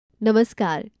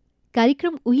नमस्कार।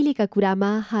 कार्यक्रम उहिलेका कुरामा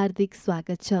हार्दिक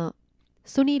स्वागत छ।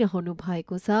 सुनिरहनु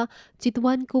भएको छ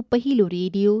चितवनको पहिलो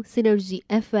रेडियो सिनर्जी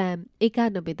एफएम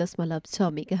 91.6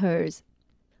 मेगाहर्ज।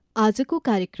 आजको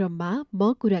कार्यक्रममा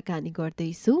म कुराकानी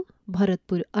गर्दैछु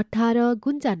भरतपुर 18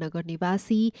 गुन्जा नगर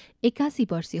निवासी 81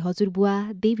 वर्षीय हजुरबुवा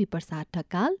देवी प्रसाद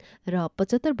ढकाल र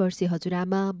 75 वर्षीय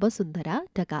हजुरआमा वसुन्धरा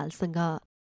ढकालसँग।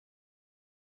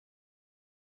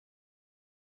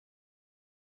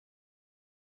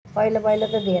 पहिला पहिला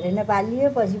त धेरै नै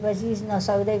पालियो, पछि पछि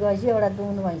नसक्दै गएपछि एउटा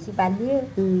दुहुनु भैँसी पालियो,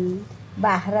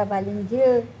 बाख्रा पालिन्थ्यो,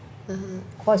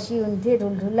 खसी हुन्थ्यो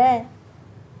ठुल्ठुला,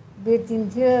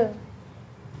 बेचिन्थ्यो।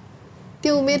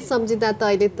 त्यो उमेर सम्झिँदा त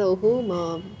अहिले त ओहो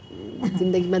म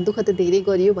जिन्दगीमा दुःख त धेरै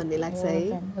गरियो भन्ने लाग्छ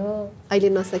है। अहिले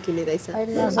नसकिने रहेछ।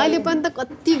 अहिले पनि त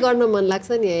कति गर्न मन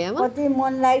लाग्छ नि है आमा। कति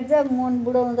मन लाग्छ, मन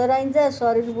बुढो हुँदो रहन्छ,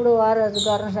 शरीर बुढो भएर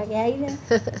गर्न सके होइन।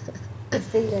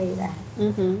 त्यस्तै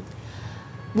रहिरहेको।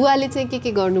 बुवाले चाहिँ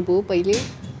के गर्नुभयो पहिले?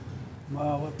 म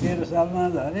अब 13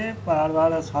 सालमा झरेँ,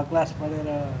 पहाडबाट 6 क्लास पढेर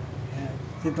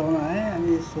चितवन आएँ।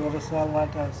 अनि 16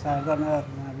 सालबाट शारदानगर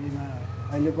माविमा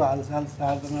अहिलेको हालसाल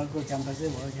शारदानगरको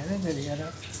क्याम्पसै भयो के अरे। त्यतिखेर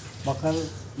भर्खर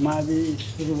मावि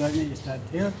सुरु गर्ने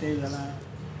स्टार्ट थियो, त्यही बेला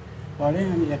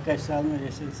पढेँ। अनि 21 सालमा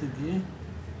एसएलसी दिएँ।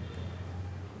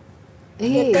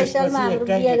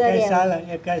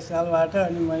 21 सालबाट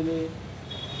अनि मैले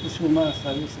स्कुलमा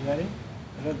सर्भिस गरेँ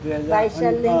र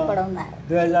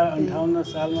 2058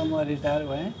 सालमा म रिटायर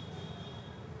भएँ।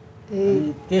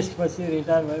 अनि त्यसपछि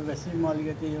रिटायर भएपछि म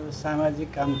अलिकति यो सामाजिक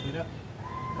कामतिर,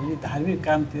 अलिक धार्मिक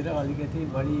कामतिर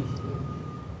अलिकति बढी,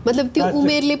 मतलब त्यो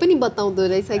उमेरले पनि बताउँदो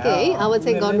रहेछ कि है अब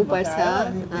चाहिँ गर्नुपर्छ।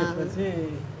 त्यसपछि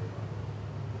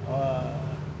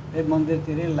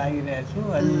मन्दिरतिरै लागिरहेको छु।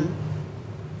 अनि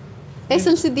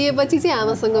एसएलसी दिएपछि चाहिँ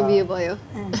आमासँग बिहे भयो।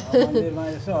 मन्दिरमा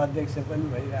यसो अध्यक्ष पनि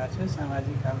भइरहेको छु,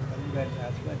 सामाजिक काम पनि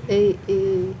गरिरहेको छु।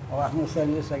 अब आफ्नो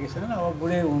शरीर सकेसम्म अब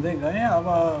बुढे हुँदै गएँ। अब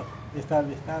बिस्तार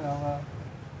बिस्तार अब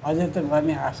अझै त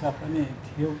गर्ने आशा पनि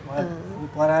थियो,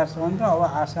 पढाएसम्म त अब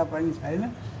आशा पनि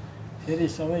छैन। फेरि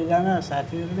सबैजना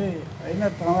साथीहरूले होइन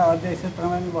तपाईँ अध्यक्ष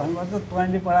तपाईँले भन्नुपर्छ,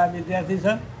 तपाईँले पढाए विद्यार्थी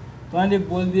छन्, तपाईँले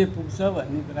बोलिदिए पुग्छ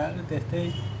भन्ने कुराहरू त्यस्तै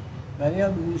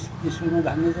गरे। अब स्कुलमा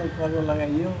धान्यचल पर्व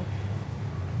लगाइयो।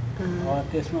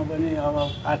 त्यसमा पनि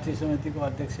अब आर्थिक समितिको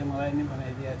अध्यक्ष मलाई नै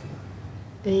बनाइदिएको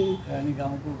थियो। अनि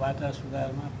गाउँको बाटा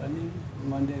सुधारमा पनि,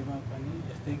 मन्दिरमा पनि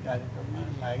यस्तै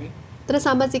कार्यक्रममा लागे। तर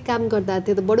सामाजिक काम गर्दा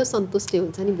त्यो त बडो सन्तुष्टि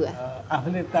हुन्छ नि बुवा।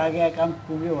 आफूले तागेका काम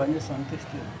पुग्यो भने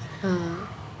सन्तुष्टि हुन्छ।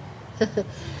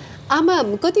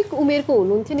 आमा कति उमेरको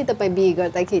हुनुहुन्थ्यो नि तपाईँ बिहे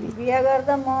गर्दाखेरि? बिहे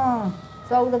गर्दा म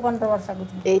 14-15 वर्षको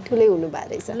थिएँ। ए ठुलै हुनुभएको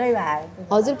रहेछ। ठुलै भएको।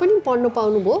 हजुर पनि पढ्नु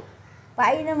पाउनुभयो?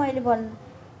 पाइनँ मैले पढ्नु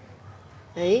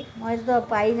है। मैले त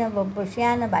पाइनँ।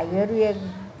 सानो भाइहरू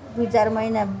 2-4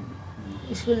 महिना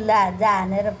स्कुल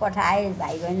जानेर पठाएँ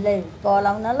भाइ बहिनीलाई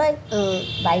पढाउनलाई।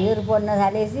 भाइहरू पढ्न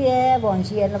थालेपछि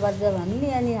भैँसी हेर्नुपर्छ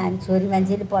भन्ने, अनि हामी छोरी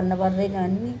मान्छेले पढ्न पर्दैन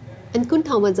भन्ने। अनि कुन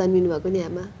ठाउँमा जन्मिनु भएको नि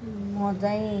आमा? म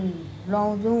चाहिँ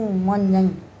लमजुङ मन्जङ।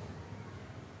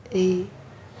 ए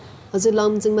हजुर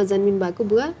लमजुङमा जन्मिनु भएको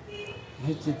बुवा?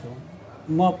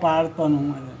 म पहाड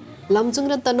तनहुँमा। लमजुङ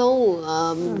र तनहुँ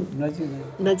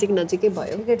नजिकै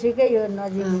भयो। ठिकै यो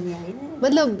नजिक होइन।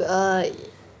 मतलब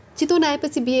चितवन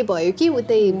आएपछि बिहे भयो कि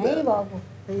उतै भएको?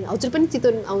 हजुर पनि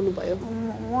चितवन आउनुभयो?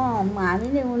 हामी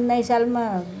नै 19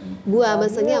 सालमा बुवा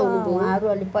आमासँगै आउनुभयो। उहाँहरू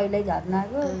अलिक पहिल्यै झर्न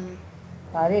आएको।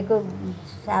 हरेको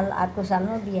साल अर्को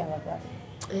सालमा बिहे भएको।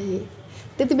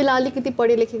 त्यति बेला अलिकति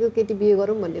पढे लेखेको केटी बिहे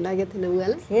गरौँ भन्ने लागेको थिएन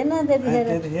बुवालाई? थिएन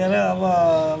त्यतिखेर। अब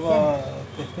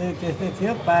त्यस्तै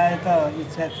थियो। पाए त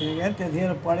इच्छा थियो क्या।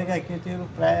 त्यतिखेर पढेका केटीहरू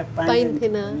प्रायः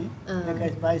पाइन्थेन।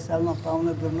 21-22 सालमा पाउन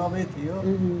दुर्लभै थियो।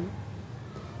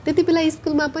 त्यति बेला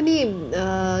स्कुलमा पनि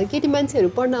केटी मान्छेहरू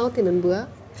पढ्न आउँथेनन् बुवा?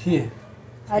 थिए।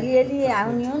 अलिअलि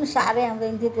आउने हुन्, साह्रै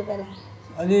आउँदैन थियो त्यो बेला।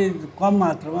 अलि कम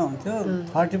मात्रामा हुन्थ्यो।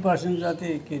 30% जति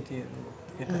केटीहरू।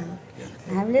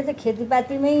 हामीले त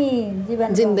खेतीपातीमै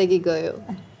जिन्दगी गयो।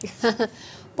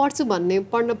 पढ्छु भन्ने,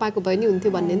 पढ्न पाएको भए नि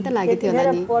हुन्थ्यो भन्ने नि त लागेको थियो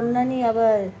होला नि। पढ्न नि अब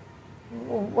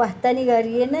वास्ता नि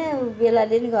गरिएन,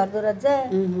 बेलाले नि गर्दो रहेछ।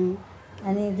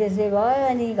 अनि त्यसै भयो।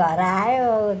 अनि घर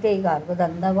आयो, त्यही घरको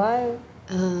धन्दा भयो,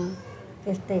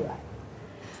 त्यस्तै भयो।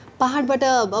 पहाडबाट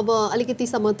अब अलिकति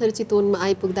समथर चितवनमा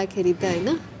आइपुग्दाखेरि त होइन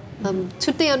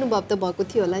छुट्टै अनुभव त भएको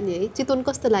थियो होला नि है? चितवन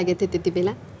कस्तो लागेको थियो त्यति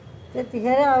बेला?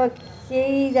 त्यतिखेर अब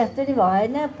केही जस्तो नि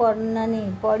भएन, पढ्न नि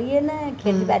पढिएन,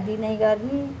 खेतीपाती नै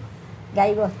गर्ने,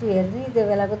 गाई बस्तु हेर्ने, त्यो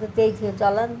बेलाको त त्यही थियो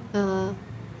चलन।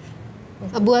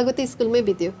 बुवाको त स्कुलमै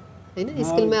बित्यो होइन?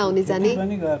 स्कुलमै आउने जाने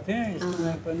पनि गर्थेँ,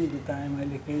 स्कुलमा पनि बिताएँ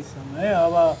मैले केही समय।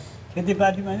 अब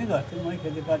खेतीपातीमा नि गर्थेँ, म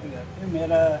खेतीपाती गर्थेँ।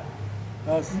 मेरा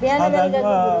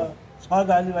 6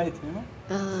 दाजुभाइ थियौँ।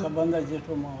 सबभन्दा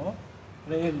जेठो म हो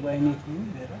र एक बहिनी थिइन्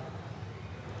मेरो।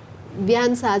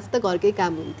 बिहान साँझ त घरकै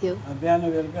काम हुन्थ्यो। बिहान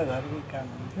बेलुका घरकै काम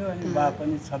हुन्थ्यो। अनि बा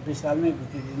पनि 26 सालमै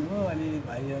बितिदिनु भयो। अनि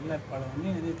भाइहरूलाई पढाउने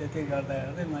अनि त्यति गर्दा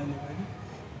गर्दै मैले पनि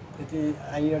त्यति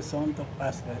आइएडसम्म त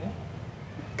पास गरेँ।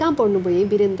 कहाँ पढ्नुभयो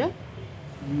वीरेन्द्र?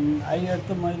 आइएड त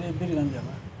मैले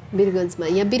वीरगन्जमा। वीरगन्जमा।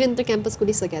 यहाँ वीरेन्द्र क्याम्पस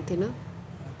कुदिसकेको थिएन?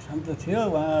 छन् त थियो,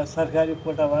 उहाँ सरकारी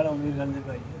कोटाबाट वीरगन्ज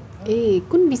गइयो। ए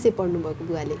कुन विषय पढ्नुभएको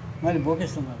बुवाले? मैले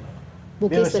भोकेसनल।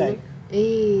 भोकेसनल। ए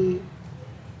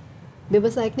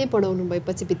व्यावसायिक नै पढाउनु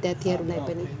भएपछि विद्यार्थीहरूलाई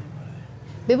पनि।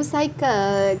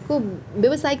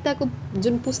 व्यावसायिकताको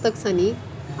जुन पुस्तक छ नि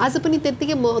आज पनि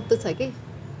त्यत्तिकै महत्त्व छ कि,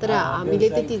 तर हामीले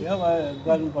त्यति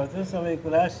गर्नुपर्थ्यो सबै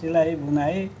कुरा। सिलाइ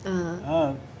बुनाइ,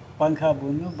 पङ्खा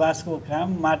बुन्नु, बाँसको काम,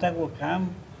 माटाको काम,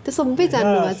 त्यो सबै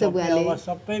जान्नु भएको छ बुवाले।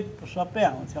 सबै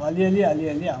आउँछ,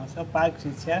 अलिअलि आउँछ। पाक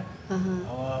शिक्षा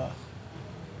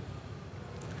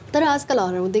तर आजकल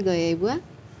हराउँदै गयो है बुवा?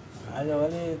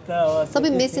 आजभोलि त सबै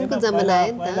मेसिनको जमाना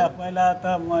आयो नि त। पहिला त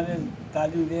मैले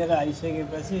तालिम लिएर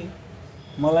आइसकेपछि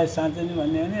मलाई साँच्चै नै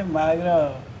भन्यो भने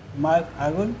माघ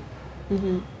फागुन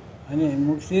अनि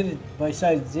मुक्सिर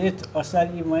वैशाख जेठ असार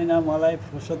यी महिना मलाई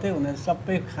फुर्सदै हुँदैन।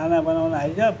 सबै खाना बनाउन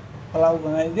आइज, पुलाउ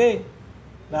बनाइदे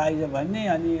र आइज भन्ने।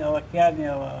 अनि अब क्या नि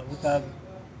अब उता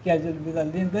क्याजुअल बिदा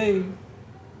लिँदै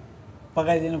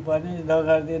पकाइदिनु पर्ने,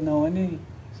 लगाइदिनु नहुने,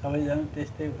 सबैजना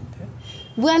त्यस्तै हुन्थ्यो।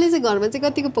 बुवाले चाहिँ घरमा चाहिँ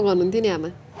कतिको पकाउनुहुन्थ्यो नि आमा?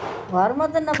 घरमा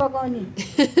त नपकाउने,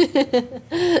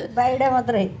 बाहिर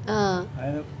मात्रै।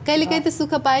 कहिलेकाहीँ त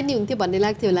सुख पाए नि हुन्थ्यो भन्ने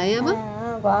लाग्थ्यो होला है आमा?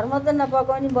 घरमा त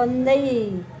नपकाउने भन्दै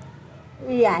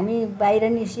हामी बाहिर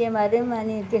निस्कियौँ अरे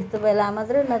अनि त्यस्तो बेला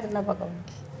मात्रै नपकाउने।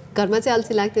 घरमा चाहिँ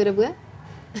अल्छी लाग्थ्यो र बुवा?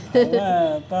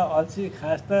 त अल्छी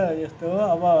खास त यस्तो हो,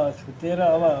 अब छुट्टिएर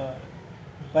अब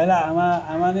पहिला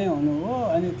आमा नै हुनु हो।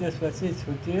 अनि त्यसपछि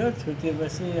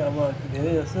छुट्टिएपछि अब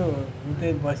धेरै जसो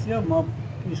उतै बस्यो। म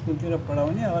स्कुलतिर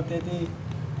पढाउने, अब त्यति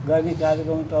गर्ने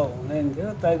कार्यक्रम त हुँदैन थियो।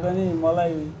 तैपनि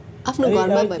मलाई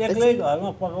एक्लै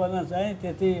घरमा पकाउन चाहिँ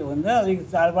त्यति हुँदा अलिक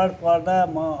चाडबाड पर्दा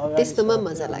म अगाडि त्यस्तोमा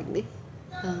मजा लाग्ने।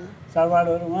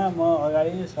 चाडबाडहरूमा म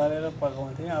अगाडि नै सरेर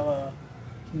पकाउँथेँ। अब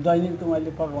दैनिक त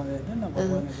मैले पकाउँदै थिएँ न।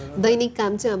 दैनिक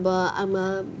काम चाहिँ अब आमा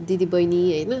दिदी बहिनी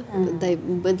होइन,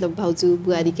 मतलब भाउजू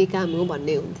बुहारीकै काम हो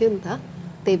भन्ने हुन्थ्यो नि त,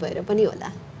 त्यही भएर पनि होला।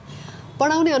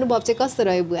 पढाउने अनुभव चाहिँ कस्तो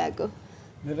रह्यो बुवाको?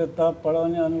 मेरो त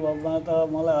पढाउने अनुभवमा त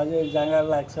मलाई अझै जाँगर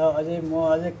लाग्छ।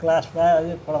 अझै क्लास पाएँ,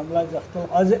 अझै पढाउँला जस्तो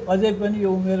अझै पनि यो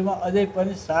उमेरमा अझै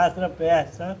पनि साहस र प्रयास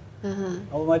छ।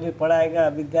 अब मैले पढाएका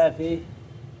विद्यार्थी,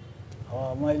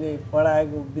 मैले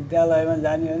पढाएको विद्यालयमा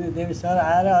जाने भने देवी सर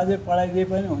आएर अझै पढाइदिए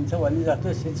पनि हुन्छ भन्ने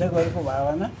जस्तो शिक्षकहरूको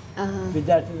भावना।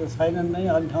 विद्यार्थी त छैनन् नै।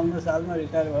 58 सालमा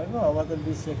रिटायर भएको, अब त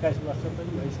 20-21 वर्ष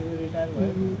पनि भइसक्यो रिटायर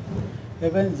भएको।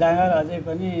 त्यही पनि जाँगर अझै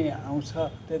पनि आउँछ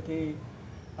त्यति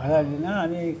हराउँदिन।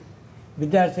 अनि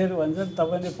विद्यार्थीहरू भन्छन्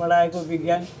तपाईँले पढाएको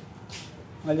विज्ञान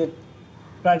मैले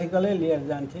प्र्याक्टिकलै लिएर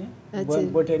जान्थेँ।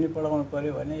 बोटेनी पढाउनु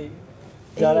पऱ्यो भने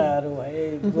जराहरू भए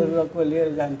गोरुको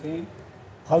लिएर जान्थेँ।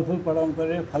 फलफुल पढाउनु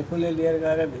पऱ्यो, फलफुलले लिएर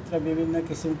गएर भित्र विभिन्न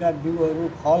किसिमका बिउहरू,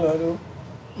 फलहरू,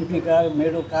 इपिकार,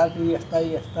 मेडोकार्पी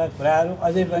यस्ता कुराहरू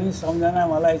अझै पनि सम्झना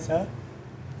मलाई छ।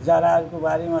 जराहरूको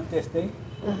बारेमा त्यस्तै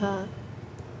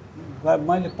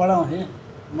मैले पढाउँथेँ।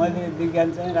 मैले विज्ञान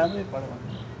चाहिँ राम्रै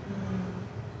पढाउँथेँ।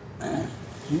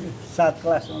 7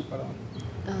 क्लाससम्म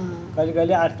पढाउँथेँ।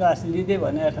 कहिले 8 क्लास लिँदै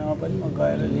भनेको ठाउँमा पनि म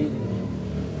गएर लिइदिएँ।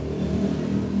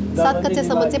 7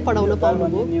 कक्षासम्म चाहिँ पढाउन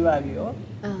पाउनुभयो? निवारी हो।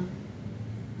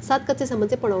 7 कक्षासम्म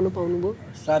चाहिँ पढाउन पाउनुभयो?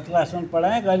 7 क्लाससम्म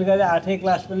पढाएँ। कहिले 8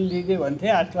 क्लास पनि लिँदै भन्थे।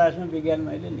 8 क्लासमा विज्ञान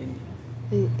मैले लिन्थेँ।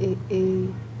 ए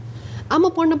आमा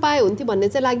पढ्न पाए हुन्थ्यो भन्ने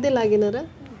चाहिँ लाग्दै लागेन र?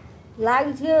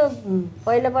 लाग्थ्यो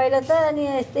पहिला त। अनि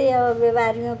यस्तै अब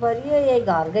व्यवहारमा परियो, यही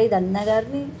घरकै धन्दा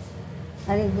गर्ने,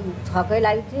 अनि थकै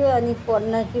लाग्थ्यो। अनि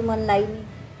पढ्न के मन लाग्ने,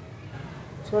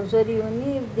 छोरछोरी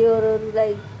हुने,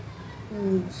 देवरहरूलाई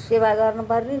सेवा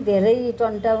गर्नुपर्ने, धेरै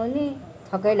टन्टा हुने,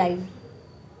 थकै लाग्ने।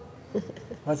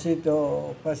 पछि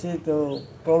त्यो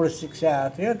प्रौढ शिक्षा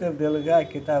आएको थियो। त्यो बेलुका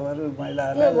किताबहरू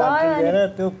महिलाहरूलाई लिएर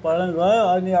त्यो पढ्न गयो।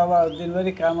 अनि अब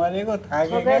दिनभरि काम गरेको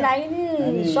थकै लाग्ने,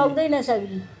 सक्दै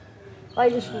नसक्ने,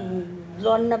 कहिले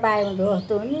लड्न पायो भने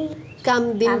जस्तो हुने। काम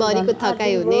दिनभरिको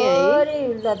थकाइ हुने है।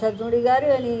 लथाचुडी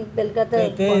गऱ्यो अनि बेलुका त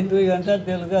त्यही 2 घन्टा,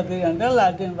 बेलुका 2 घन्टा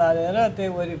लालटिन बालेर त्यही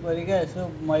वरिपरिका यसो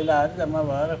महिलाहरू जम्मा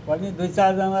भएर पढ्ने।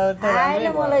 2-4 जनाले त आएन,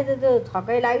 मलाई त त्यो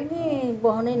थकै लाग्ने,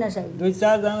 बस्नै नसक्ने।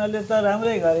 2-4 जनाले त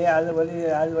राम्रै गरे।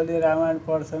 आजभोलि रामायण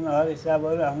पढ्छन्, हर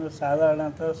हिसाबहरू हाम्रो साधारण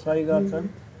त सही गर्छन्।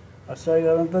 सही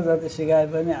गर्नु त जति सिकाए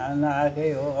पनि नआएकै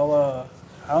हो। अब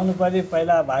आउनु पर्ने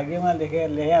पहिला भाग्यमा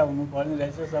लेखा हुनुपर्ने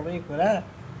रहेछ सबै कुरा।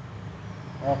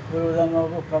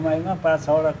 पूर्वजन्मको कमाइमा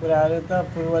 5-6वटा कुराहरू त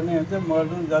पूर्व नै हुन्छ।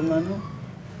 मर्नु, जन्मनु,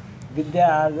 विद्या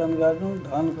आर्जन गर्नु,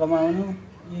 धन कमाउनु,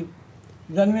 यी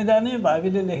जन्मिँदा नै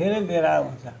भावीले लेखेरै लिएर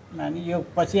आउँछ। नानी यो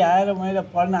पछि आएर मैले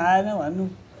पढ्न आएन भन्नु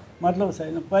मतलब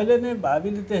छैन। पहिले नै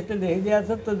भावीले त्यस्तो लेखिदिएको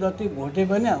छ, त जति घोटे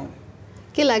पनि आउँदैन।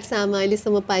 के लाग्छ आमा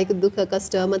अहिलेसम्म पाएको दुःख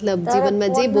कष्ट मतलब जीवनमा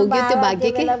जे भोग्यो त्यो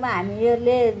भाग्यकै?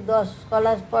 हामीहरूले 10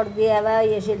 क्लास पढिदिए भए,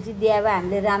 एसएलसी दिए भए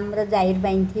हामीले राम्रो जाहिर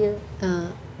पाइन्थ्यो।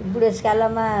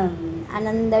 बुढेसकालमा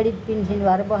आनन्दडी पेन्सन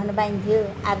भएर बस्न पाइन्थ्यो।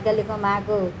 अर्काले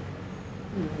कमाएको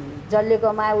जसले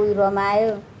कमायो उही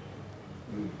रमायो।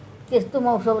 त्यस्तो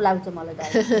मौसम लाग्छ मलाई त।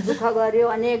 दुःख गर्यो,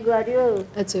 अनेक गर्यो।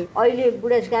 अहिले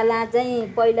बुढेसकालमा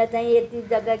चाहिँ पहिला चाहिँ यति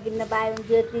जग्गा किन्न पाए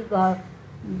हुन्थ्यो, यति घर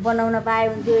बनाउन पाए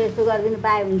हुन्थ्यो, यस्तो गरिदिनु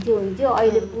पाए हुन्थ्यो।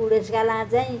 अहिले बुढेसकालमा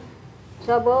चाहिँ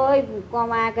सबै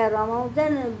कमाएका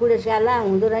रमाउँछन्, बुढेसकालमा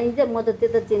हुँदो रहन्छ। म त त्यो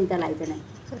त चिन्ता लाग्दैन।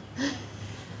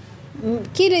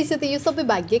 के रहेछ त यो सबै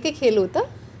भाग्यकै खेल हो त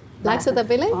लाग्छ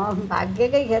तपाईँलाई?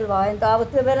 भाग्यकै खेल भयो नि त। अब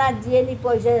त्यो बेला जे नि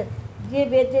पैसा जे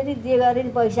बेचे नि जे गरे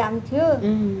नि पैसा आउँथ्यो।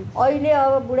 अहिले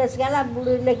अब बुढेसकालमा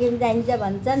बुढीले किन चाहिन्छ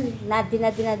भन्छन्, नाति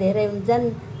नातिना धेरै हुन्छन्,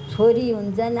 छोरी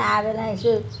हुन्छन्। आबेला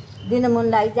यसो दिन मन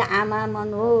लाग्छ, आमा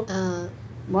मन हो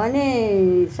भने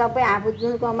सबै आफू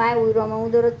जुन कमायो उही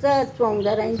रमाउँदो रहेछ,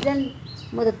 चुहाउँदो रहन्छन्।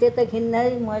 म त त्यता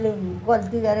खिन्दै मैले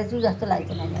गल्ती गरेछु जस्तो लाग्छ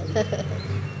नानीहरू।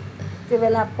 त्यो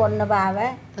बेला पढ्न पाए भए।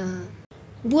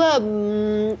 बुवा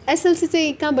एसएलसी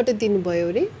चाहिँ कहाँबाट दिनुभयो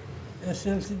अरे?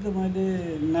 एसएलसी त मैले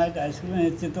नाइट हाई स्कुलमा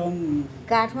चितवन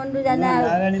काठमाडौँ जाँदा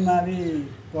नारायणी मावि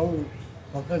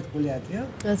भर्खर खुलेको थियो।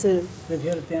 हजुर।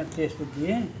 त्यतिखेर त्यहाँ टेस्ट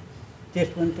दिएँ।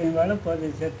 टेस्ट पनि त्यहीँबाट,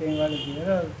 परीक्षा त्यहीँबाट दिएर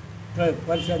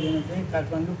परीक्षा दिन चाहिँ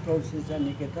काठमाडौँ प्रौढ शिक्षा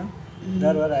निकेतन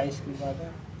दरबार हाई स्कुलबाट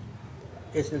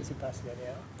एसएलसी पास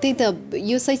गरेँ। त्यही त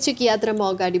यो शैक्षिक यात्रामा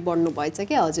अगाडि बढ्नु भएछ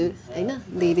क्या हजुर, होइन?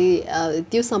 धेरै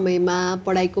त्यो समयमा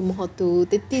पढाइको महत्त्व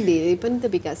त्यति धेरै पनि त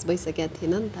विकास भइसकेको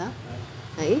थिएन नि त,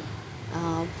 है?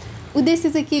 उद्देश्य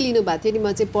चाहिँ के लिनु भएको थियो नि?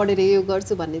 म चाहिँ पढेर यो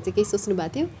गर्छु भन्ने चाहिँ केही सोच्नु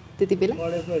भएको थियो त्यति बेला?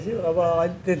 पढेपछि अब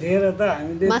त्यतिखेर त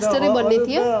हामीले मास्टरै बन्ने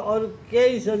थियो? अरू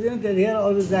केही सोचेन त्यतिखेर।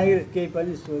 अरू जागिर केही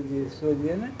पनि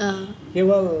सोचिएन।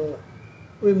 केवल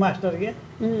उही मास्टर के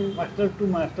मास्टर टु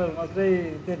मास्टर मात्रै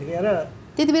त्यतिखेर।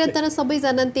 त्यति बेला तर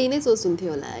सबैजना त्यही नै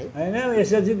सोच्नुहुन्थ्यो होला है? होइन,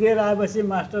 एसएलसी दिएर आएपछि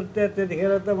मास्टर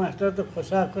त्यतिखेर त मास्टर त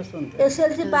खोसाखोस हुन्थ्यो।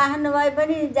 एसएलसी पास नभए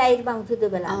पनि जाहिर पाउँथ्यो त्यो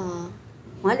बेला।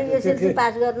 उहाँले एसएलसी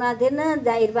पास गर्न थिएन,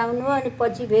 जाहिर पाउनु हो। अनि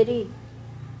पछि फेरि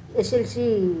एसएलसी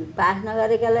पास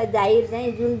नगरेकालाई जाहिर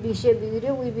चाहिँ जुन विषय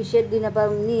बिग्रियो उही विषय दिन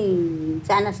पाउने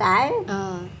चाहना आयो।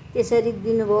 त्यसरी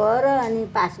दिनुभयो र अनि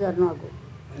पास गर्नुभएको।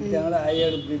 अनि त्यहाँबाट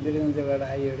आइएड बिग्रिने जग्गाबाट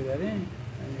आइएड गरेँ।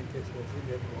 अनि त्यसपछि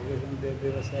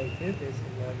व्यवसाय थियो, त्यसले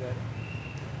गरेँ।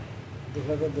 दुःख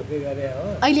त दुःखै गरे हो।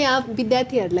 अहिले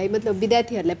विद्यार्थीहरूलाई मतलब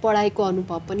विद्यार्थीहरूलाई पढाएको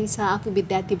अनुभव पनि छ, आफू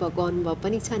विद्यार्थी भएको अनुभव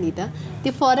पनि छ नि त।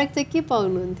 त्यो फरक चाहिँ के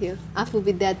पाउनुहुन्थ्यो आफू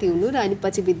विद्यार्थी हुनु र अनि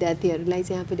पछि विद्यार्थीहरूलाई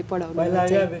चाहिँ आफूले पढाउनु?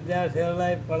 पहिलाका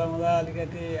विद्यार्थीहरूलाई पढाउँदा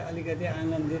अलिकति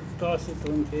आनन्दित त्रसित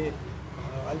हुन्थे,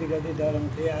 अलिकति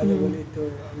डराउँथे। आजभोलि त्यो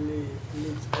अलि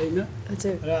छैन।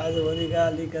 र आजभोलिका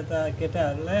अलिकता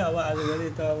केटाहरूलाई अब आजभोलि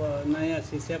त अब नयाँ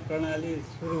शिक्षा प्रणाली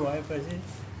सुरु भएपछि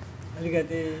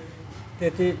अलिकति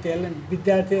त्यति ट्यालेन्ट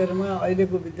विद्यार्थीहरूमा,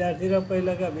 अहिलेको विद्यार्थी र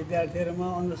पहिलाका विद्यार्थीहरूमा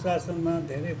अनुशासनमा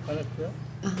धेरै फरक छ।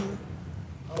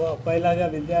 अब पहिलाका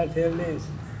विद्यार्थीहरूले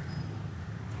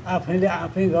आफै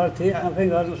गर्थे, आफै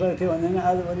गर्न सक्थ्यो भनेर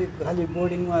आजभोलि खालि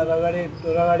बोर्डिङमा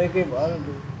रगाडेकै भएर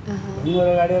ढुङ्गो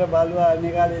रगाडेर बालुवा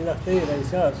निकाले जस्तै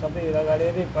रहेछ। सबै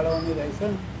रगाडेरै पढाउने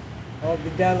रहेछन्। अब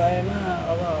विद्यालयमा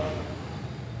अब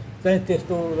चाहिँ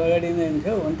त्यस्तो रगाडिँदै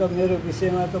हुन्थ्यो। हुन त मेरो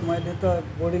विषयमा त मैले त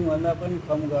बोर्डिङभन्दा पनि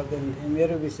कम गर्दैन थिएँ।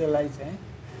 मेरो विषयलाई चाहिँ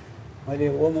मैले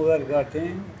होमवर्क गर्थेँ।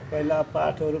 पहिला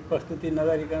पाठहरू प्रस्तुति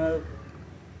नगरिकन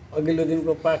अघिल्लो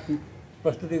दिनको पाठ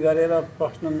प्रस्तुति गरेर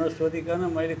प्रश्न नसोधिकन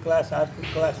मैले क्लास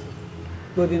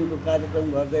त्यो दिनको कार्यक्रम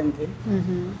गर्दैन थिएँ।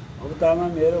 हप्तामा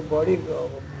मेरो बढी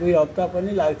 2 हप्ता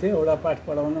पनि लाग्थ्यो एउटा पाठ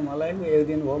पढाउन मलाई। एक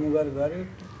दिन होमवर्क गऱ्यो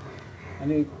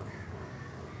अनि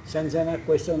सानसाना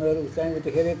क्वेसनहरू चाहिँ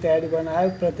उतिखेर तयारी बनायो।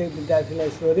 प्रत्येक विद्यार्थीलाई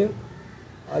सोध्यो।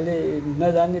 अलि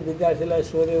नजान्ने विद्यार्थीलाई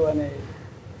सोध्यो भने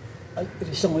अलिक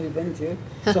रिसाउने पनि थियो।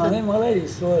 सधैँ मलाई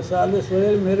सरले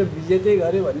सोधेर मेरो विजेतै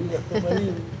गरेँ भन्ने जस्तो पनि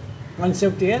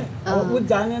कन्सेप्ट क्या। अब ऊ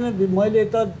जानेन, मैले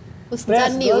त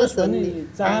प्रयास गरोस् भन्ने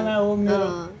चाहना हो मेरो।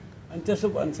 अनि त्यसो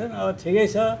भन्छन्। अब ठिकै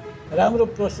छ, राम्रो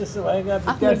प्रोसेस भएका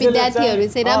विद्यार्थीहरू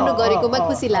चाहिँ राम्रो गरेकोमा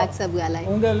खुसी लाग्छ बुवालाई।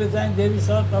 उनीहरूले चाहिँ देवी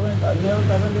सर तपाईँ धन्यवाद,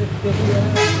 तपाईँले त्यति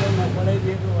बेला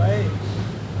पढाइदिएको भए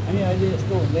हामी अहिले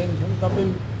यस्तो हुँदैन थियौँ। तपाईँ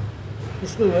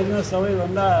स्कुलभरिमा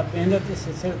सबैभन्दा मेहनती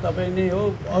शिक्षक तपाईँ नै हो।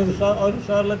 अरू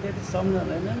सरलाई त्यति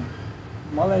सम्झँदैनन्,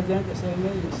 मलाई चाहिँ त्यसरी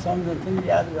नै सम्झन्छन्,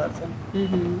 याद गर्छन्।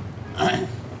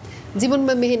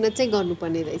 जीवनमा मेहनत चाहिँ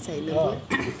गर्नुपर्ने रहेछ होइन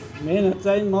मेहनत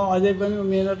चाहिँ म अझै पनि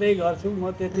मेहनतै गर्छु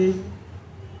म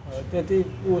त्यति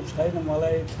ऊ छैन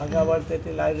मलाई थकावट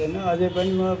त्यति लाग्दैन अझै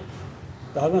पनि म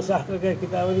धर्मशास्त्रका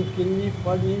किताबहरू किन्ने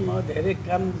पढ्ने म धेरै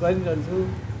काम गरिरहन्छु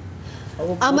अब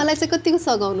आमालाई चाहिँ कतिको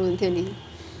सघाउनुहुन्थ्यो नि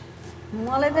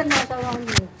मलाई त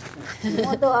नसघाउनु म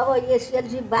त अब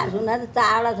एसएलसी पास हुन त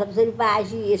चारवटा छोराछोरी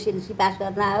पाएपछि एसएलसी पास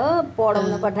गर्न हो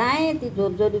पढाउन पठाएँ ती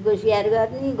छोरछोरीको स्याहार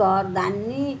गर्ने घर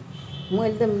धान्ने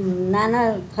मैले त नाना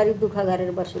थरी दुःख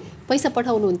गरेर बसेँ पैसा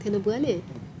पठाउनुहुन्थेन बुवाले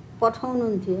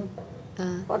पठाउनुहुन्थ्यो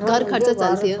घर खर्च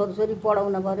चल्थ्यो छोरछोरी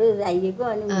पढाउन पर्यो चाहिएको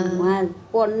अनि उहाँ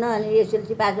पढ्न अनि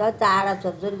एसएलसी पास भयो चारवटा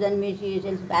छोरछोरी जन्मेपछि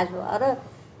एसएलसी पास भएर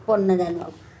पढ्न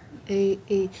जानुभयो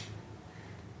ए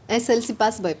एसएलसी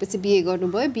पास भएपछि बिए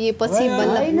गर्नुभयो बिए पछि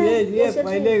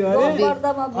पहिले गरेँ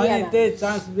अनि त्यही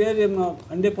चान्स दिएर म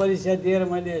खण्डे परीक्षा दिएर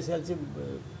मैले एसएलसी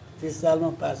 30 सालमा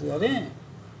पास गरेँ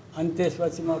अनि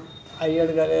त्यसपछि म आइएड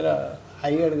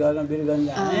गर्न वीरगञ्ज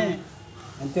आएँ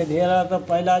अनि त्यतिखेर त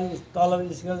पहिला तलब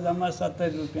स्केल जम्मा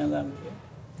 70 रुपियाँ दाम थियो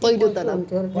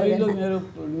पहिलो मेरो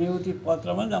नियुक्ति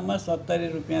पत्रमा जम्मा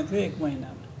 70 रुपियाँ थियो एक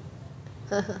महिनामा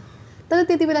तर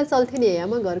त्यति बेला चल्थ्यो नि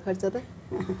आमा घर खर्च त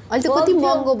अहिले त कति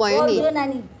महँगो भयो नि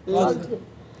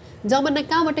जमाना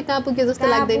कहाँबाट कहाँ पुग्यो जस्तो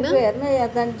लाग्दैन अहिले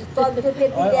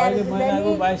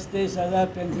महिनाको 22-23 हजार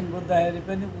पेन्सन बुझ्दाखेरि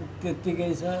पनि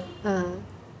त्यत्तिकै छ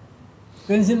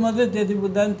पेन्सन मात्रै त्यति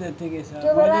बुझ्दा नि त्यत्तिकै छ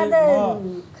त्यो बेला त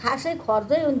खासै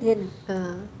खर्चै हुन्थेन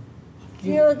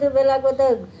त्यो बेलाको त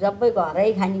सबै घरै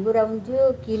खानेकुरा हुन्थ्यो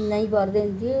किन्नै पर्दैन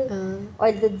थियो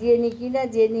अहिले त जे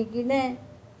नि किन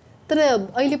तर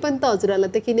अहिले पनि त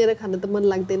हजुरहरूलाई त किनेर खान त मन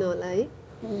लाग्दैन होला है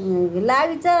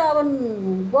लाग्छ अब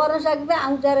गर्न सके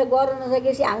आउँछ र गर्न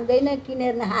नसकेपछि आउँदैन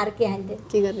किनेर नखाएर के खान्थ्यो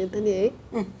के गर्ने त नि है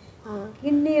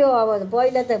किन्ने हो अब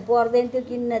पहिला त पर्दैन थियो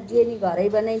किन्न जे नि घरै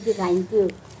बनाइन्थ्यो खाइन्थ्यो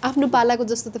आफ्नो पालाको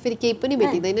जस्तो त फेरि केही पनि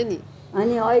भेटिँदैन नि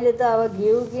अनि अहिले त अब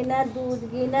घिउ किन दुध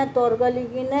किन तर्कली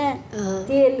किन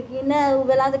तेल किन ऊ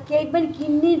बेला त केही पनि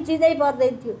किन्ने चिजै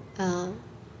पर्दैन थियो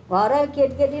घर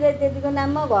केटीलाई त्यतिको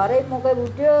नाममा घरै मकै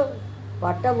भुट्यो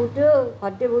भट्टा भुट्यो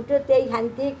खट्टे भुट्यो त्यही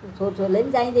खान्थे छोरछोरीलाई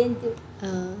पनि चाहिँदैन थियो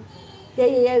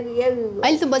त्यही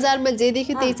अहिले त बजारमा जे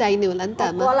देख्यो त्यही चाहिने होला नि त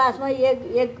क्लासमा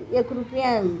एक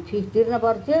रुपियाँ फिस तिर्न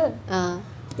पर्थ्यो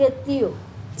त्यति हो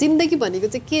जिन्दगी भनेको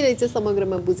चाहिँ के रहेछ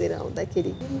समग्रमा बुझेर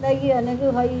आउँदाखेरि जिन्दगी भनेको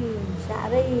खै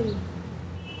साह्रै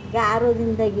गाह्रो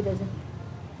जिन्दगी रहेछ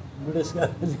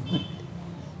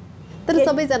तर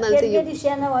सबैजनाले चाहिँ केटी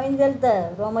सानो भइन्जेल त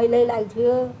रमाइलो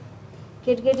लाग्थ्यो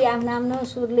केटी आफ्नो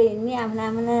सुरले हिँड्ने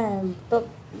आफ्नो त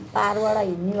पारबाट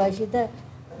हिँड्ने भएपछि त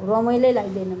रमाइलो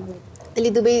लाग्दैन मलाई अहिले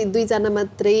दुईजना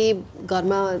मात्रै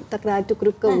घरमा टक्रा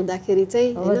टुक्रुक्क हुँदाखेरि चाहिँ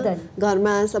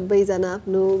घरमा सबैजना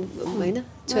आफ्नो होइन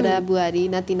छोरा बुहारी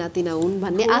नाति नातिना हुन्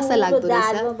भन्ने आशा लाग्दो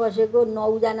रहेछ बसेको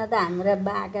 9 जना त हाम्रा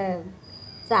बाका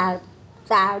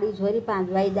चारवटी छोरी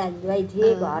 5 भाइ दाजुभाइ थिए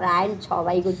घर आएन 6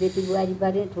 भाइको जेठी बुहारी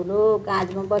परे ठुलो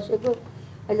काँचमा बसेको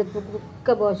अहिले टुक्रुक्क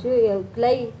बस्यो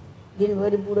एक्लै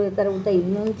दिनभरि बुढो तर उता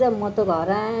हिँड्नुहुन्छ म त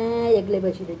घर एक्लै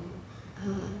बसिरहेको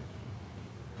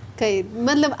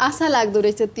मतलब आशा लाग्दो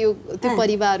रहेछ त्यो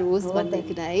परिवार होस् भन्ने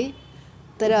कुरा है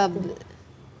तर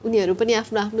उनीहरू पनि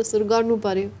आफ्नो आफ्नो सुरु गर्नु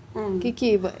पर्यो के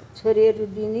छोरीहरू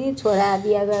दिने छोरा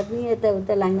बिहा गर्ने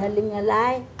यताउता लाङ्गा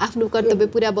लाए आफ्नो कर्तव्य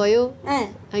पुरा भयो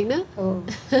होइन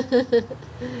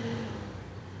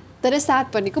तर साथ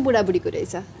भनेको बुढाबुढीको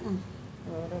रहेछ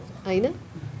होइन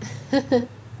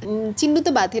चिन्नु त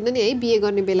भएको थिएन नि है बिहे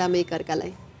गर्ने बेलामा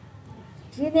एकअर्कालाई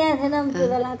चिनेको थिएन त्यो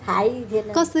बेला थाहै थिएन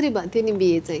कसरी भन्थ्यो नि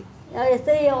बिहे चाहिँ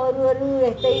यस्तै अरू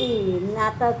यस्तै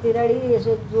नाता तिरडी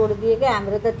यसो जोड दिएकै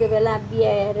हाम्रो त त्यो बेला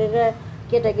बिहा हेरेर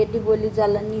केटाकेटी बोली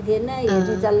चल्लन नि थिएन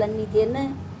हेर्ने चल्लन नि थिएन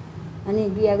अनि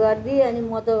बिहा गरिदिए अनि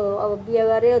म त अब बिहा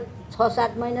गरेँ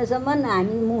 6-7 महिनासम्म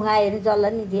हामी मुखा हेर्ने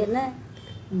चल्लन नि थिएन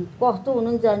कस्तो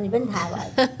हुनुहुन्छ अनि पनि थाहा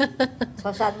भयो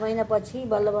 6-7 महिनापछि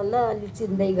बल्ल बल्ल अलिक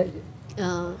चिन्दै गयो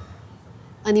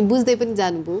अनि बुझ्दै पनि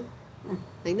जानुभयो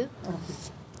होइन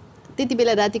त्यति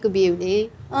बेला रातिको बिहे हुने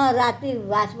राति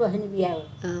बास बस्ने बिहा हो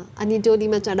अनि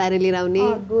डोलीमा चढाएर लिएर आउने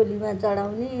डोलीमा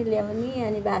चढाउने ल्याउने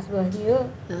अनि बास बस्ने हो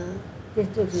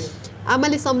त्यस्तो थियो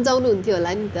आमाले सम्झाउनुहुन्थ्यो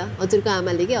होला नि त हजुरको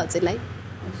आमाले के हजुरलाई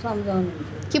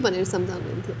सम्झाउनुहुन्थ्यो के भनेर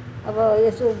सम्झाउनुहुन्थ्यो अब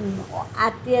यसो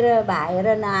आत्तिएर भाएर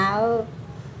नआओ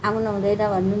आउनु हुँदैन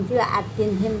भन्नुहुन्थ्यो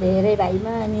आत्तिन्थ्यौँ धेरै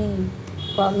भाइमा अनि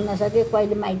पढ्न नसके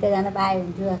कहिले माइत जान पाए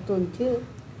हुन्थ्यो जस्तो हुन्थ्यो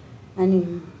अनि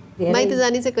माइत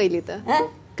जाने चाहिँ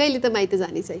कहिले त माइत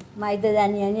जाने चाहिँ माइत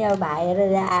जाने अनि अब भाएर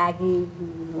आएकी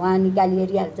उहाँ निकाली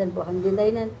हेरिहाल्छन् बस्न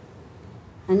दिँदैनन्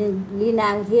अनि लिन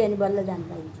आउँथे अनि बल्ल जान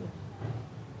पाइन्थ्यो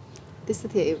त्यस्तो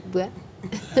थियो बुवा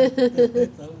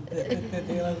त्यति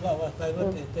बेलाको अवस्थाको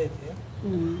त्यस्तै थियो।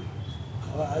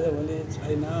 अब आजभोलि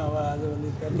छैन। अब आजभोलि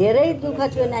धेरै दुःख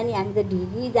थियो नानी। हामी त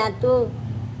ढिकी जाँतो,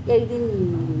 एक दिन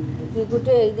ढिकी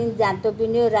कुट्यो, एक दिन जाँतो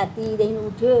पिन्यो, रातिदेखि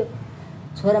उठ्यो।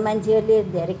 छोरा मान्छेहरूले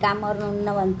धेरै काम गर्नुहुन्न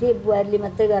भन्थे, बुहारीले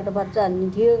मात्रै गर्नुपर्छ भन्ने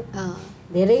थियो।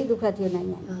 धेरै दुःख थियो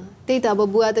नानी। त्यही त अब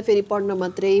बुवा त फेरि पढ्न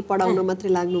मात्रै पढाउन मात्रै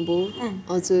लाग्नुभयो।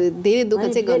 हजुर धेरै दुःख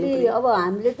चाहिँ गर्नु पर्यो। अब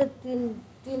हामीले त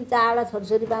तीन चारवटा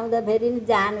छोरछोरी पाउँदा फेरि नि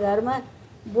जान घरमा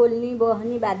बोल्ने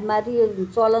बस्ने बात मार्ने यो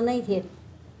चलनै थियो।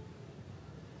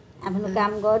 आफ्नो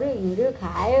काम गर्यो, हिँड्यो,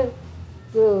 खायो,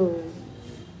 त्यो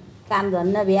काम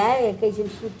धन्न भ्यायो, एकैछिन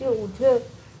सुत्यो, उठ्यो,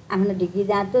 आफ्नो ढिकी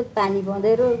जाँतो, पानी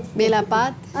पाउँदैरो,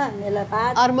 मेलापात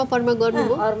अर्म पर्म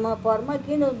गर्नुभयो। अर्म पर्म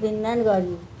किन दिनदान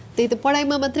गर्यो। त्यही त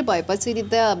पढाइमा मात्रै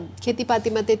भएपछि त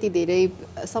खेतीपातीमा त्यति धेरै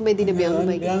समय दिन भ्याउनु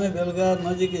भयो। बिहान बेलुका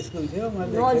नजिक स्कुल थियो,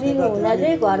 नजिक हुनाले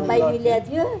घर पाइ मिलेको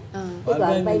थियो,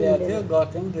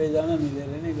 गर्थ्यौँ दुईजना मिलेर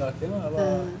नै गर्थ्यौँ। अब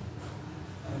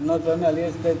नत्र भने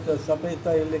अलिकति त सबै त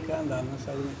यसले कहाँ धान्न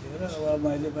सक्ने थियो र अब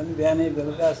मैले पनि बिहानै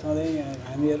बेलुका सधैँ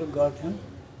हामीहरू गर्थ्यौँ।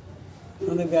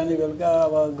 सधैँ बिहानै बेलुका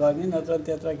अब गर्ने, नत्र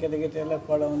त्यत्र केटाकेटीहरूलाई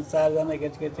पढाउनु, चारजना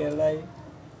केटाकेटीहरूलाई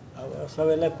अब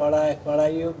सबैलाई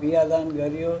पढाइयो, बिहादान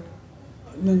गरियो।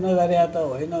 नगरे त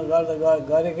होइन, गर्दा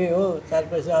गरेकै हो। 4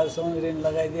 पैसा अझसम्म ऋण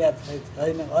लगाइदिएको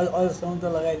छैन, अझसम्म त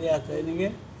लगाइदिएको छैन कि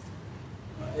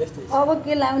यस्तै। अब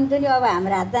के लाउनु त नि, अब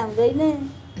हाम्रो हात आउँदैन।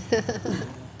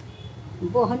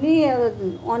 बस्ने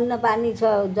अन्न पानी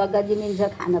छ, जग्गा जमिन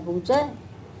छ, खान पुग्छ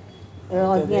र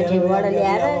ठाउँबाट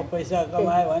ल्याएर पैसा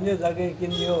कमायो भने जग्गै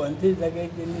किनियो भन्थे, जग्गै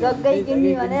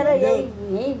किन्ने भनेर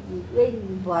यही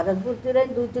भरतपुरतिर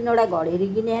 2-3वटा घडेरी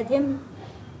किनेका थियौँ।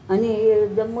 अनि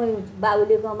जम्मै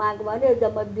बाबुले कमाएको भन्यो,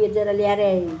 जम्मै बेचेर ल्याएर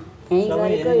यहीँ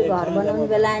गरेको। घर बनाउने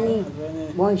बेला नि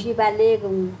भैँसी पाले,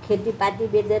 खेतीपाती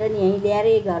बेचेर नि यहीँ ल्याएर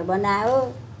घर बनायो,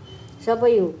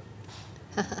 सबै हो।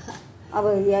 अब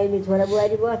अहिले छोरा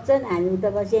बुहारी बस्छन्, हामी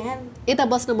उता बसेछौँ। यता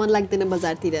बस्न मन लाग्दैन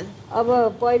बजारतिर? अब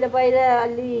पहिला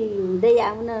अलि हुँदै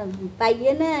आउन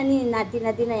पाइएन। अनि नाति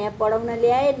नातिना यहाँ पढाउन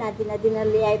ल्याए, नाति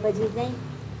नातिना ल्याएपछि चाहिँ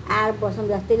आएर बस्नु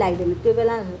जस्तै लाग्दैन। त्यो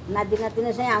बेला नाति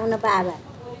नातिना चाहिँ आउन पाए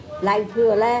लाग्थ्यो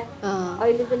होला,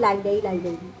 अहिले त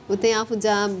लाग्दैन। उतै आफू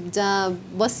जहाँ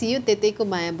बसियो त्यतैको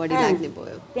माया बढी लाग्ने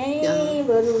भयो। त्यहीँ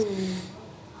बरु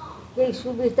केही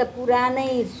सुविस्ता,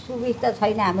 पुरानै सुविस्ता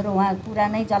छैन हाम्रो उहाँ,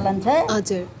 पुरानै चलन छ।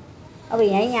 हजुर। अब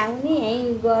यहीँ आउने,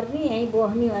 यहीँ गर्ने, यहीँ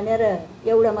बस्ने भनेर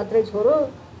एउटा मात्रै छोरो,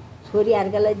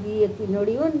 छोरीहरूकालाई दिए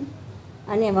 3वटी हुन्।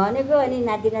 अनि भनेको, अनि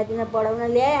नाति नातिना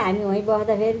पढाउन ल्याए, हामी वहीँ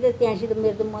बस्दाखेरि त त्यहाँसित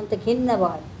मेरो त मन त खिन्न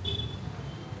भयो।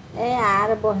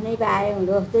 आएर बस्नै पाए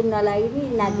हुँदो जस्तो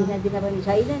नलाग्ने, नाति नातिना पनि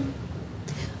छैनन्।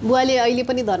 बुवाले अहिले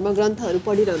पनि धर्मग्रन्थहरू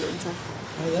पढिरहनुहुन्छ?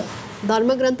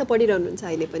 धर्मग्रन्थ पढिरहनुहुन्छ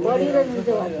अहिले पनि?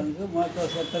 पढिरहनुहुन्छ। म त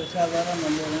 70 सालबाट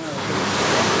मन्दिरमा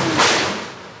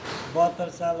 72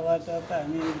 सालबाट त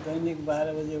हामी दैनिक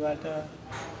 12 बजेबाट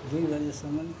 2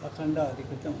 बजेसम्म अखण्ड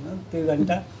हरिकीर्तन हुन 2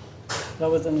 घन्टा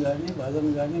प्रवचन गर्ने, भजन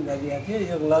गर्ने गरिएको थियो।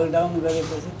 यो लकडाउन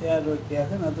गरेपछि त्यहाँ रोकिएको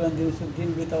थियो, नत्र दिउँसो दिन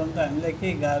बिताउनु त हामीलाई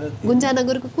केही गाह्रो थियो।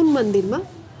 गुन्जानगरको कुन मन्दिरमा?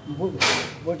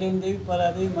 बोटेनदेवी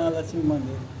परादेवी महालक्ष्मी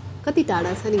मन्दिर। कति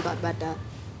टाढा छ नि घरबाट?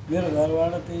 मेरो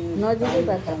घरबाट नजिकै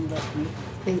पर्छ। 10 मिनट।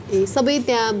 सबै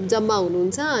त्यहाँ जम्मा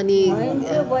हुनुहुन्छ? अनि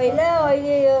पहिला,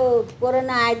 अहिले यो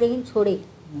कोरोना आएदेखि छोडे।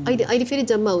 अहिले फेरि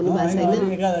जम्मा हुनु भएको छैन?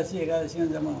 एकादशीमा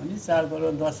जम्मा हुने,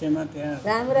 चाडपर्व दसैँमा त्यहाँ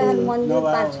राम्रा मन्दिर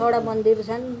 5-6वटा मन्दिर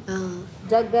छन्।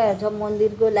 जग्गा छ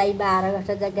मन्दिरको लागि 12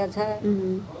 गठा जग्गा छ।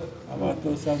 अब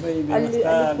त्यो सबै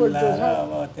व्यवस्था मिलाएर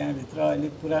अब त्यहाँभित्र अहिले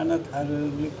पुराना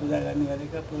थारूहरूले पूजा गर्ने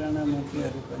गरेका पुराना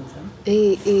मूर्तिहरू पनि छन्।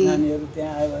 नानीहरू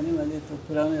त्यहाँ आयो भने मैले त्यो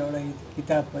पुरानो एउटा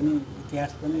किताब पनि,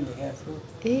 इतिहास पनि लेखेको छु।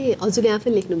 हजुरले आफै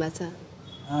लेख्नु भएको छ?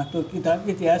 त्यो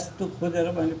किताब इतिहास त्यो खोजेर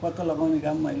मैले पत्ता लगाउने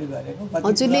काम मैले गरेको। कति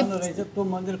पुरानो रहेछ त्यो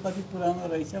मन्दिर, कति पुरानो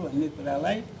रहेछ भन्ने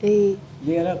कुरालाई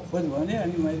लिएर खोज भने,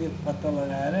 अनि मैले पत्ता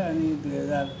लगाएर अनि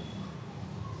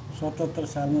 2077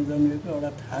 सालमा जन्मेको एउटा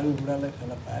थारू बुढालाई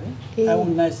फेला पारेँ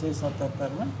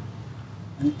 1977मा।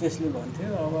 अनि त्यसले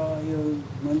भन्थ्यो अब यो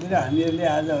मन्दिर हामीहरूले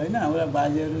आज होइन, हाम्रा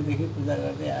बाजेहरूदेखि पूजा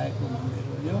गर्दै आएको मन्दिर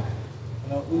हो यो।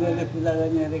 र उनीहरूले पूजा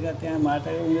गर्ने गरेका त्यहाँ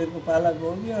माटाको उनीहरूको पालाको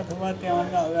हो कि अथवा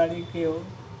त्यहाँभन्दा अगाडि के हो,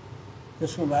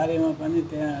 त्यसको बारेमा पनि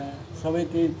त्यहाँ सबै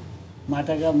त्यही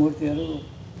माटाका मूर्तिहरू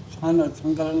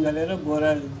सङ्कलन गरेर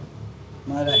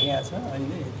बोरामा राखेको छ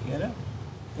अहिले यतिखेर।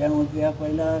 त्यहाँ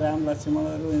पहिला राम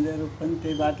लक्ष्मणहरू यिनीहरू पनि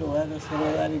त्यही बाटो भएर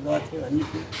सोह्रबारी गर्थ्यो भन्ने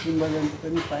किम्बदन्ती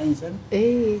पनि पाइन्छन्।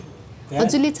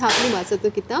 हजुरले छाप्नु भएको छ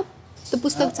त्यो किताब? त्यो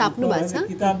पुस्तक छाप्नु भएको छ?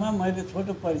 किताबमा मैले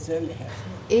छोटो परिचय लेखेको छु।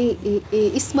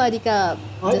 स्मरिका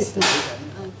जस्तो।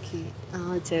 ओके,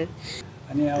 हजुर।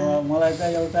 अनि अब मलाई त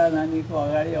एउटा नानीको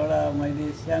अगाडि एउटा मैले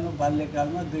सानो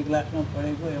बाल्यकालमा 2 क्लासमा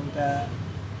पढेको एउटा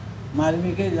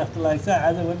मार्मिकै जस्तो लाग्छ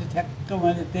आजभोलि ठ्याक्क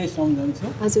मैले त्यही सम्झन्छु।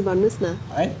 हजुर भन्नुहोस् न।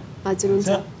 है हजुर हुन्छ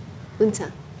हुन्छ।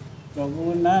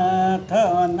 प्रभुनाथ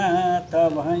अनाथ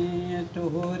भएँ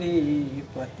टुहुरी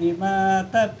पति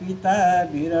माता पिता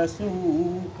बिरसौँ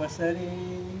कसरी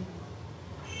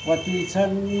पति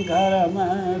छन् घरमा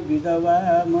विधवा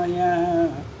म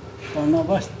यहाँ तन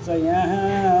बस्छ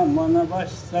यहाँ मन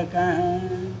बस्छ कहाँ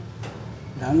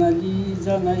धन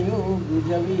लिजन यो बुझ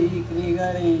बिक्री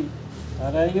गरेँ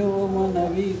तर यो मन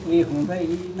बिक्री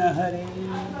हुँदैन हरे।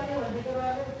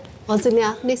 हजुरले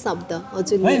आफ्नै शब्द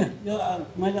हजुरले होइन यो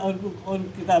मैले अरू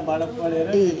किताबबाट पढेर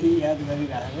त्यति याद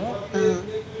गरिरहेको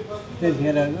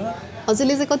त्यतिखेरको।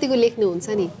 हजुरले चाहिँ कतिको लेख्नुहुन्छ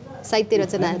नि साहित्य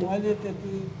रचनाहरू? मैले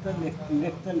त्यति त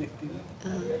लेख्दिनँ।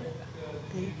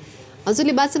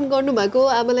 हजुरले वाचन गर्नुभएको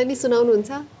आमालाई नि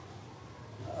सुनाउनुहुन्छ?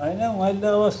 होइन मैले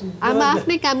अब आमा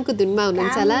आफ्नै कामको धुनमा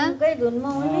हुनुहुन्छ होला? कामकै धुनमा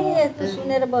हुने यस्तो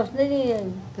सुनेर बस्दै नि।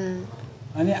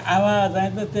 अनि आमा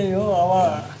चाहिँ त त्यही हो। अब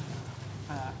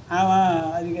आमा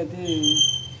अलिकति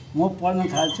म पढ्न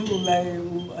थाल्छु उसलाई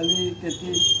अलि त्यति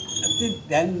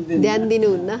ध्यान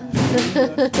दिनुहुन्न?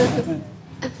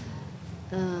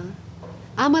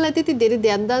 आमालाई त्यति धेरै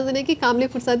ध्यान दिँदैन कि कामले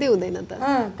फुर्सदै हुँदैन त?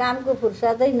 कामको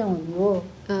फुर्सदै नहुने हो।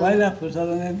 पहिला फुर्सद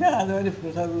हुँदैन थियो आजभोलि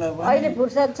फुर्सद हुँदा अहिले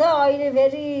फुर्सद छ। अहिले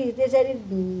फेरि त्यसरी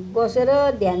बसेर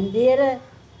ध्यान दिएर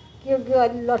के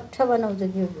अलि लट्ठ बनाउँछ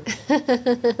के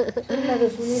सुन्न त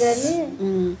सुनिरहने।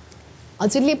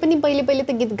 हजुरले पनि पहिले पहिले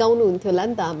त गीत गाउनुहुन्थ्यो होला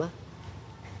नि त आमा?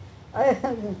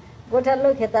 गोठालो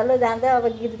खेतालो जाँदा अब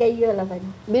गीत गाइयो होला पनि।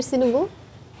 बिर्सिनुभयो?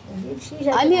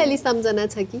 अलिअलि सम्झना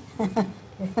छ कि?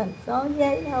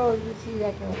 सम्झाइन अब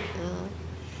बिर्सिरहेको।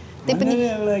 त्यही पनि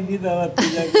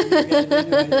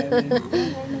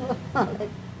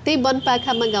त्यही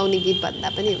वनपाखामा गाउने गीत भन्दा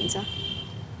पनि हुन्छ।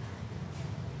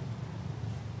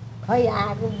 खै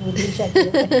आएको भुलिसक्यो।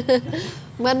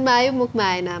 मनमा आयो मुखमा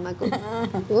आएन आमाको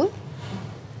हो?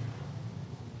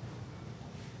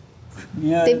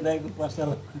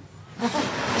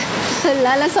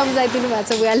 लाला सम्झाइदिनु भएको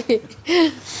छ बुवाले।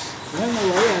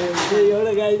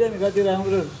 एउटा गाई चाहिँ कति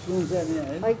राम्रो सुन्छ नि।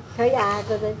 खै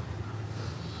आएको चाहिँ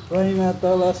तैँमा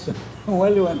तल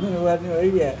मैले भन्नुपर्ने हो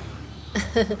क्या।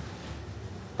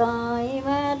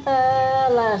 तैँमा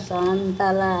तल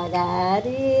सन्तला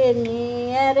गाडी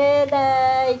नियरे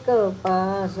दाइको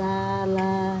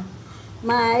पसाला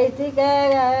माइतीका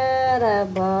गएर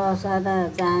बसन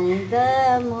चाहिन्छ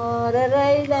मोर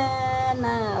रैजान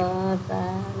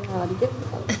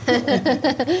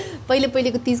पहिले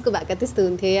पहिलेको तिजको भाका त्यस्तो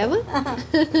हुन्थ्यो है आमा?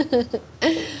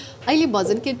 अहिले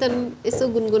भजन कीर्तन यसो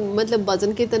गुनगुन मतलब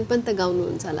भजन कीर्तन पनि त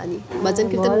गाउनुहुन्छ होला नि? भजन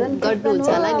कीर्तन गर्नुहुन्छ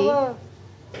होला नि?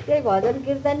 त्यही भजन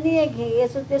कीर्तन नि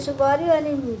यसो त्यसो गर्यो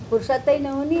अनि फुर्सदै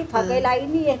नहुने थकै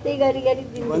लाग्ने यस्तै गरी गरी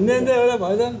एउटा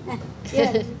भजन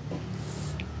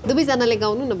दुवैजनाले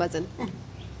गाउनु न भजन।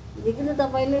 देख्नु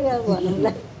तपाईँले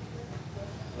भन्नुलाई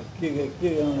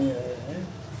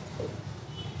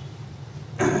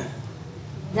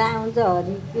जहाँ हुन्छ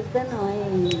हरि कीर्तन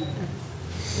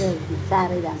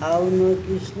साह्रै जान्छ। आउनु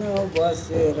कृष्ण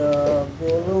बसेर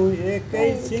बोलौँ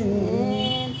एकैछिन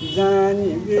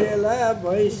जानी बेला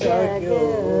भइसक्यो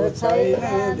छैन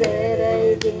धेरै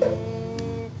दिन।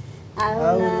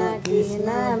 आउनु कृष्ण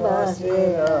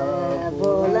बसेर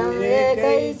बोलौँ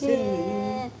एकैछिन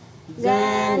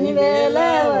जानी बेला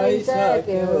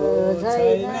भइसक्यो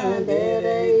छैन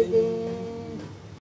धेरै दिन।